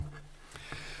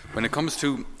When it comes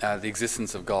to the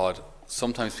existence of God,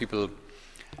 sometimes people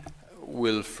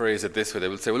will phrase it this way. They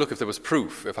will say, well, look, if there was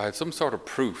proof, if I had some sort of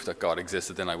proof that God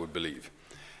existed, then I would believe.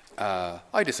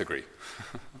 I disagree.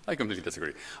 I completely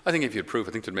disagree. I think if you had proof,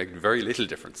 I think it would make very little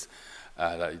difference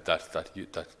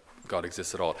that God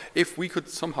exists at all. If we could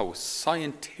somehow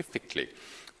scientifically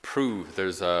prove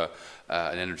there's an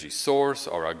energy source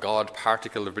or a God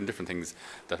particle, there have been different things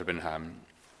that have been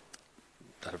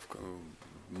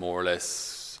more or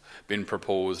less been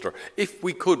proposed, or if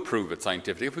we could prove it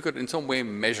scientifically, if we could in some way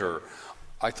measure,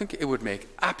 I think it would make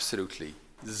absolutely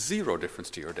zero difference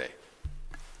to your day.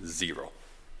 Zero.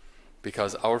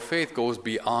 Because our faith goes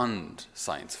beyond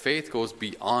science. Faith goes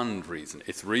beyond reason.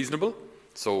 It's reasonable.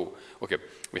 So, okay,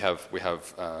 we have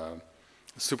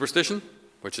superstition,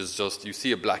 which is just you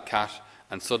see a black cat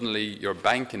and suddenly your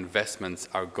bank investments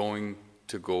are going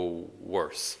to go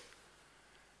worse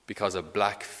because a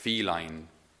black feline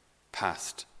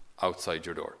passed outside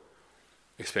your door.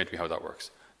 Explain to me how that works.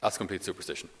 That's complete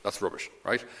superstition. That's rubbish,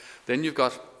 right? Then you've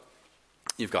got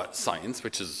science,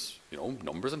 which is,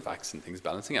 numbers and facts and things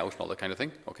balancing out and all that kind of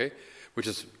thing, okay, which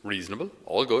is reasonable,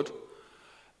 all good.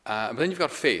 But then you've got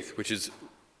faith, which is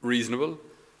reasonable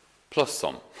plus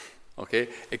some, okay?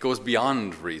 It goes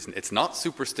beyond reason. It's not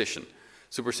superstition.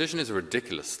 Superstition is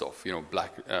ridiculous stuff,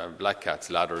 black cats,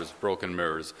 ladders, broken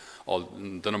mirrors, all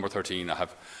the number 13. I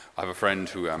have a friend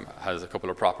who has a couple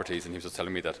of properties, and he was just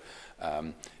telling me that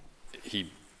he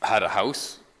had a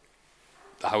house.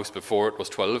 The house before it was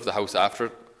 12, the house after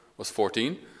it was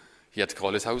 14. He had to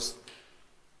call his house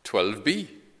 12B,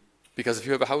 because if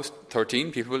you have a house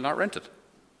 13, people will not rent it.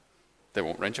 They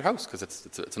won't rent your house because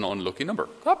it's an unlucky number.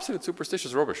 Absolute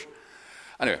superstitious rubbish.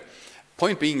 Anyway,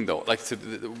 point being though,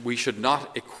 we should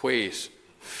not equate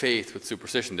faith with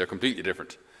superstition. They're completely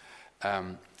different.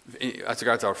 As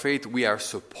regards our faith, we are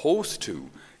supposed to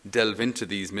delve into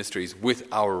these mysteries with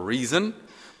our reason,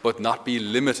 but not be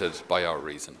limited by our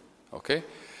reason. Okay?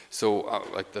 So,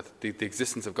 the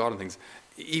existence of God and things,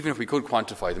 even if we could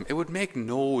quantify them, it would make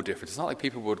no difference. It's not like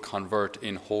people would convert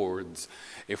in hordes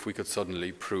if we could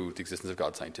suddenly prove the existence of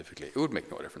God scientifically. It would make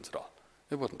no difference at all.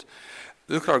 It wouldn't.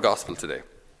 Look at our gospel today.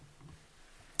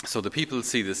 So the people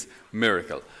see this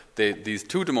miracle. These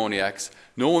two demoniacs,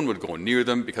 no one would go near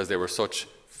them because they were such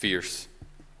fierce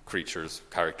creatures,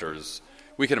 characters.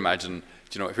 We can imagine,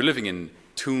 if you're living in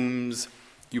tombs,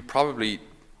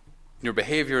 your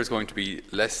behavior is going to be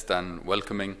less than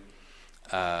welcoming.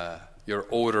 Your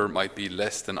odor might be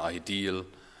less than ideal.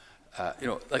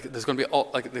 There's going to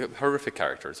be the horrific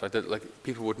characters, right? That,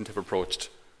 people wouldn't have approached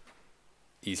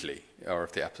easily, or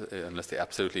unless they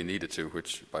absolutely needed to,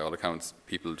 which by all accounts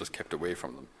people just kept away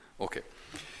from them. Okay,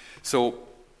 so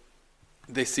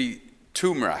they see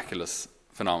two miraculous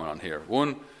phenomenon here.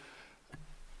 One,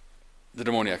 the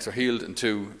demoniacs are healed, and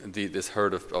two, this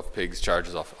herd of pigs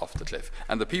charges off the cliff,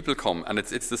 and the people come, and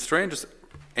it's the strangest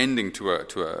ending to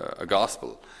a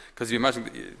gospel, because you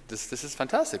imagine this is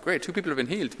fantastic, great. Two people have been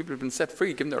healed, two people have been set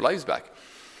free, given their lives back.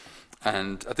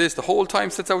 And at this, the whole town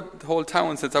sets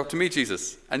out to meet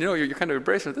Jesus. And you're kind of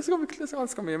embracing it. This is going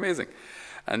to be amazing.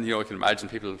 And you can imagine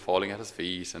people falling at his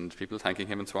feet and people thanking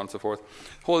him and so on and so forth.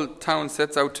 The whole town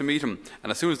sets out to meet him.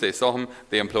 And as soon as they saw him,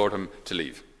 they implored him to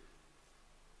leave.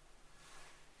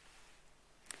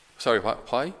 Sorry,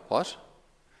 why? What?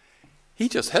 He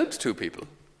just helped two people.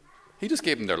 He just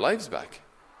gave them their lives back.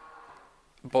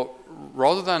 But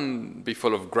rather than be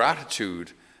full of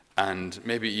gratitude and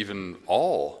maybe even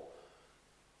awe,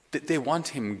 they want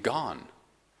him gone.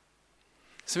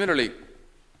 Similarly,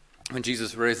 when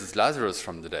Jesus raises Lazarus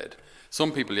from the dead,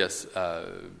 some people, yes,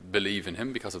 believe in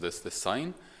him because of this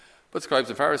sign, but scribes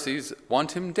and Pharisees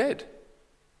want him dead.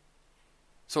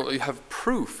 So you have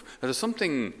proof that there's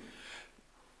something,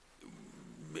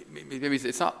 maybe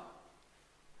it's not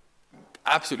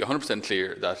absolutely 100%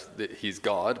 clear that he's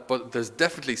God, but there's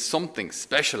definitely something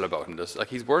special about him.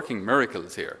 He's working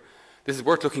miracles here. This is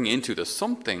worth looking into. There's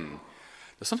something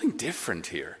different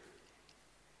here.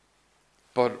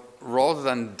 But rather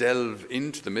than delve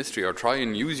into the mystery or try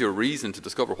and use your reason to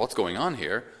discover what's going on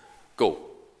here, go.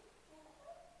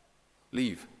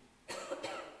 Leave.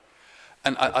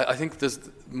 And I think there's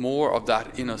more of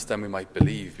that in us than we might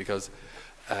believe, because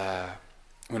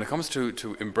when it comes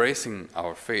to embracing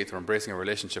our faith or embracing a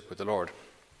relationship with the Lord,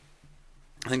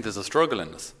 I think there's a struggle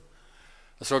in us,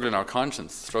 a struggle in our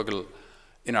conscience, a struggle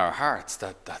in our hearts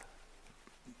that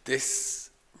this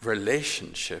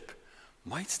relationship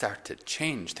might start to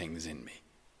change things in me.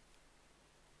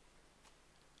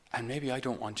 And maybe I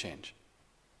don't want change.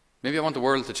 Maybe I want the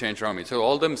world to change around me. So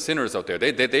all them sinners out there,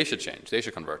 they should change. They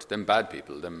should convert. Them bad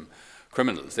people, them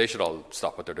criminals, they should all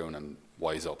stop what they're doing and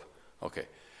wise up. Okay.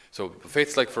 So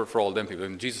faith's like for all them people.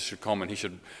 And Jesus should come and he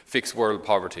should fix world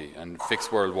poverty and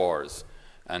fix world wars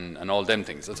and all them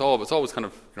things. It's always kind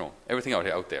of, everything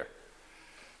out there.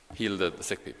 Heal the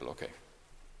sick people, okay.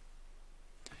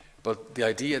 But the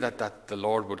idea that the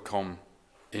Lord would come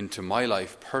into my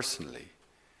life personally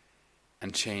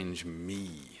and change me,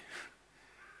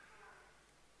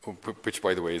 which,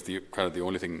 by the way, is the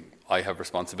only thing I have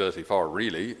responsibility for,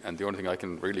 really, and the only thing I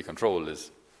can really control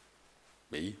is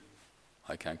me.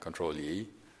 I can't control ye.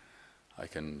 I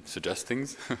can suggest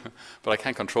things, but I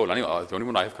can't control anyone. The only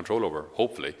one I have control over,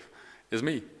 hopefully, is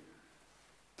me.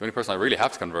 The only person I really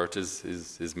have to convert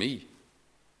is me.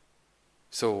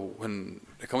 So when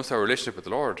it comes to our relationship with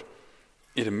the Lord,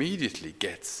 it immediately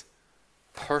gets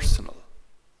personal.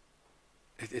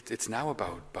 It's now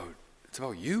about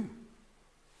you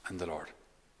and the Lord.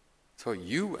 It's about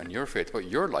you and your faith, about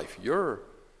your life, your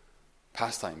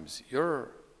pastimes, your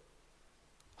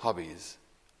hobbies,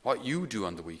 what you do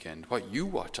on the weekend, what you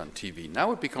watch on TV.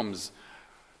 Now it becomes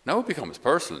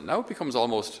personal. Now it becomes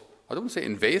almost, I don't want to say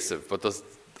invasive, but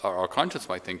our conscience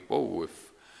might think, whoa,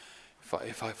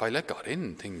 if I let God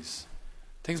in, things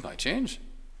might change.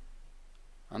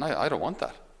 And I don't want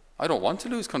that. I don't want to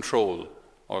lose control,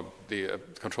 or the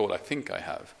control I think I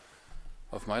have,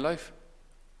 of my life.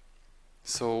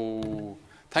 So,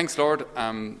 thanks, Lord.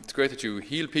 It's great that you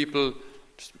heal people.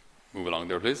 Just move along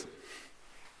there, please.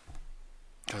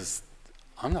 Because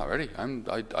I'm not ready.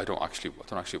 I don't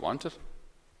actually want it.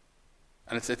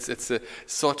 And it's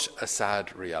such a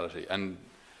sad reality, and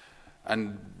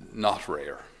not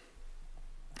rare.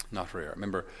 Not rare.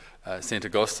 Remember, St.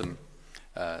 Augustine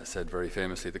said very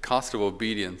famously, the cost of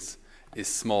obedience is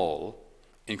small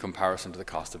in comparison to the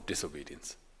cost of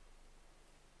disobedience.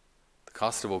 The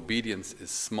cost of obedience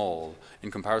is small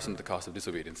in comparison to the cost of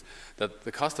disobedience. That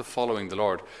the cost of following the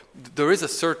Lord, there is a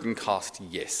certain cost,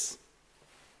 yes.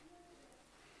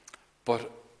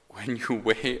 But when you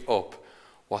weigh up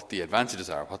what the advantages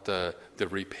are, what the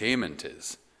repayment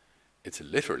is, it's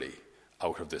literally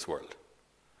out of this world.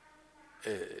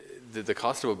 The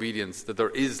cost of obedience, that there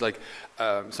is, like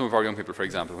some of our young people, for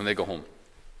example, when they go home,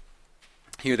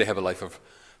 here they have a life of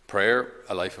prayer,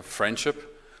 a life of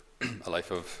friendship, a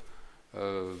life of,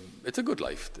 it's a good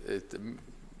life,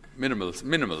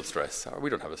 minimal stress.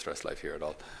 We don't have a stress life here at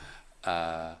all.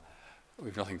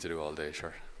 We've nothing to do all day,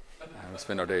 sure. We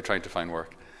spend our day trying to find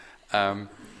work.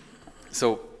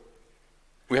 So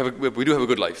we do have a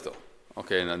good life, though.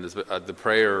 Okay, and the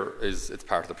prayer it's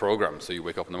part of the program. So you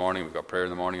wake up in the morning, we've got prayer in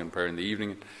the morning and prayer in the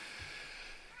evening.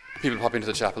 People pop into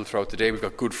the chapel throughout the day. We've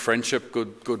got good friendship,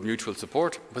 good mutual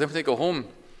support. But then when they go home,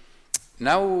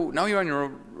 now you're on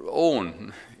your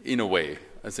own in a way.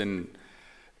 As in,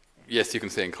 yes, you can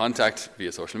stay in contact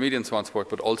via social media and so on and so forth,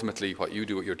 but ultimately what you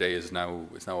do with your day is now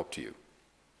up to you.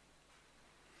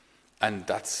 And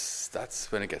that's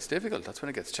when it gets difficult. That's when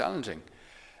it gets challenging.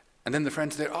 And then the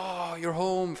friends are there, oh, you're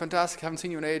home, fantastic, haven't seen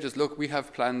you in ages. Look, we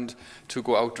have planned to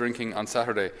go out drinking on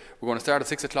Saturday. We're going to start at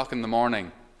 6 o'clock in the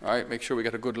morning, all right? Make sure we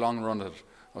get a good long run at it,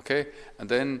 okay? And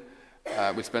then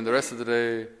we'll spend the rest of the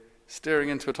day staring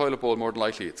into a toilet bowl, more than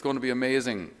likely. It's going to be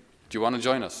amazing. Do you want to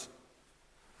join us?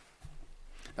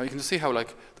 Now you can just see how,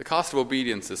 like, the cost of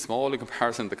obedience is small in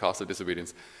comparison to the cost of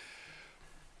disobedience.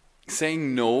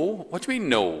 Saying no, what do you mean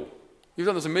no? You've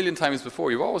done this a million times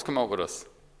before. You've always come out with us.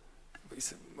 But you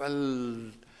say,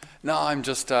 well, no, I'm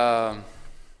just, okay,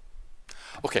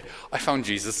 I found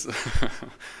Jesus.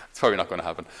 It's probably not going to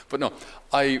happen. But no,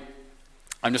 I'm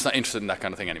just not interested in that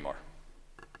kind of thing anymore.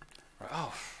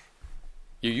 Oh,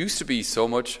 you used to be so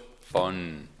much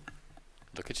fun.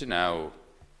 Look at you now.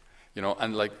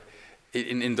 And like,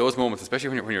 in those moments, especially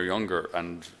when you're younger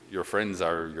and your friends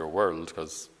are your world,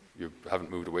 because you haven't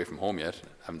moved away from home yet,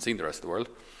 haven't seen the rest of the world,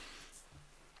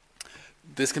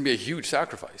 this can be a huge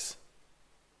sacrifice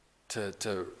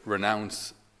to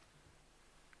renounce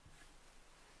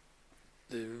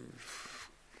the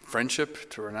friendship,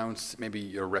 to renounce maybe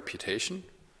your reputation.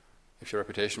 If your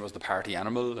reputation was the party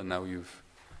animal and now you've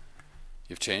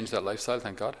changed that lifestyle,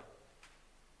 thank God.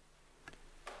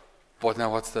 But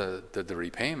now what's the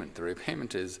repayment? The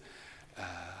repayment is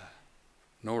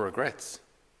no regrets,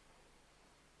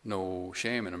 no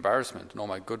shame and embarrassment. And oh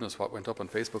my goodness, what went up on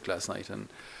Facebook last night, and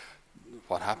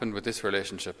what happened with this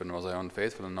relationship, and was I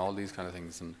unfaithful, and all these kind of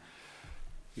things. And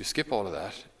you skip all of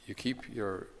that. You keep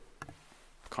your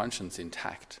conscience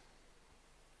intact.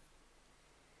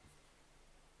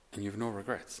 And you have no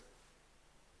regrets.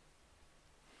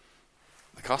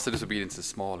 The cost of disobedience is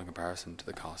small in comparison to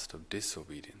the cost of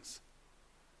disobedience.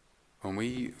 When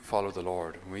we follow the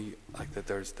Lord,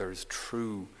 there's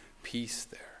true peace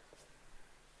there.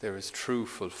 There is true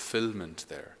fulfillment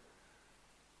there.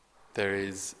 There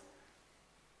is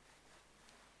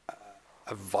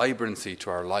a vibrancy to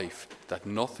our life that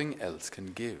nothing else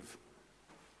can give.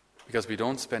 Because we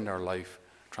don't spend our life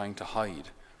trying to hide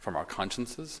from our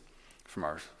consciences, from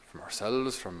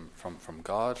ourselves, from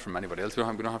God, from anybody else. We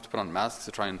don't have to put on masks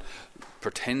to try and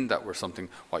pretend that we're something.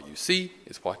 What you see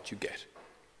is what you get.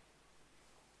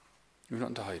 You've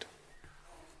nothing to hide.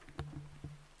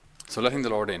 So letting the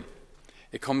Lord in,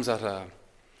 it comes at a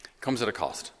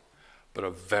cost, but a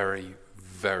very,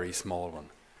 very small one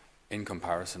in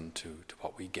comparison to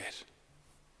what we get.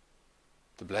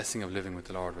 The blessing of living with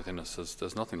the Lord within us,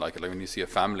 there's nothing like it. Like when you see a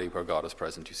family where God is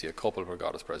present, you see a couple where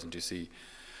God is present, you see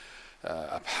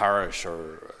a parish,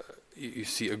 or you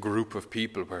see a group of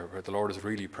people where the Lord is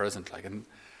really present. Like, and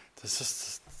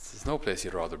there's no place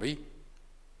you'd rather be.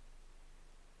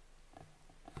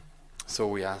 So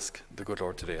we ask the good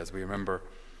Lord today, as we remember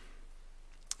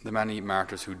the many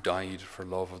martyrs who died for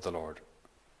love of the Lord,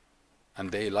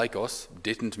 and they, like us,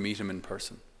 didn't meet him in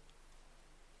person.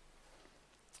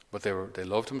 But they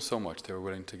loved him so much they were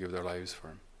willing to give their lives for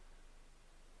him.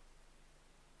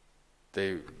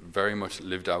 They very much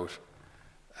lived out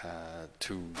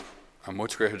to a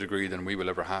much greater degree than we will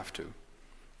ever have to.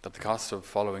 That the cost of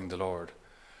following the Lord,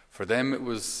 for them it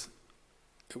was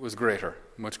greater,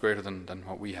 much greater than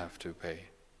what we have to pay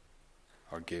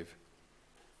or give.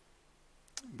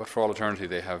 But for all eternity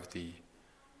they have the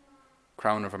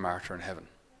crown of a martyr in heaven.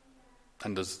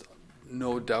 And there's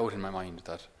no doubt in my mind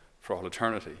that for all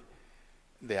eternity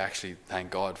they actually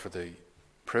thank God for the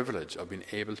privilege of being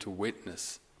able to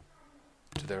witness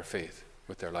to their faith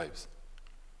with their lives.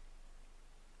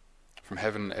 From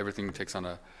heaven, everything takes on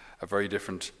a very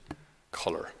different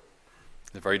colour,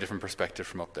 a very different perspective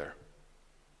from up there.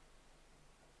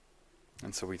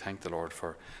 And so we thank the Lord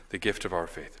for the gift of our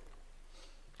faith.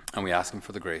 And we ask him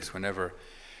for the grace whenever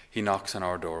he knocks on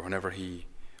our door, whenever he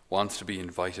wants to be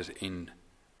invited in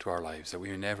to our lives, that we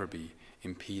may never be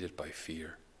impeded by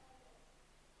fear.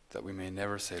 That we may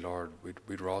never say, Lord,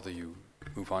 we'd rather you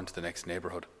move on to the next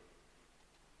neighbourhood.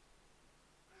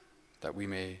 That we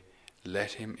may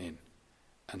let him in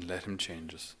and let him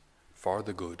change us for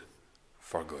the good,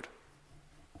 for good.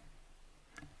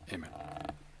 Amen.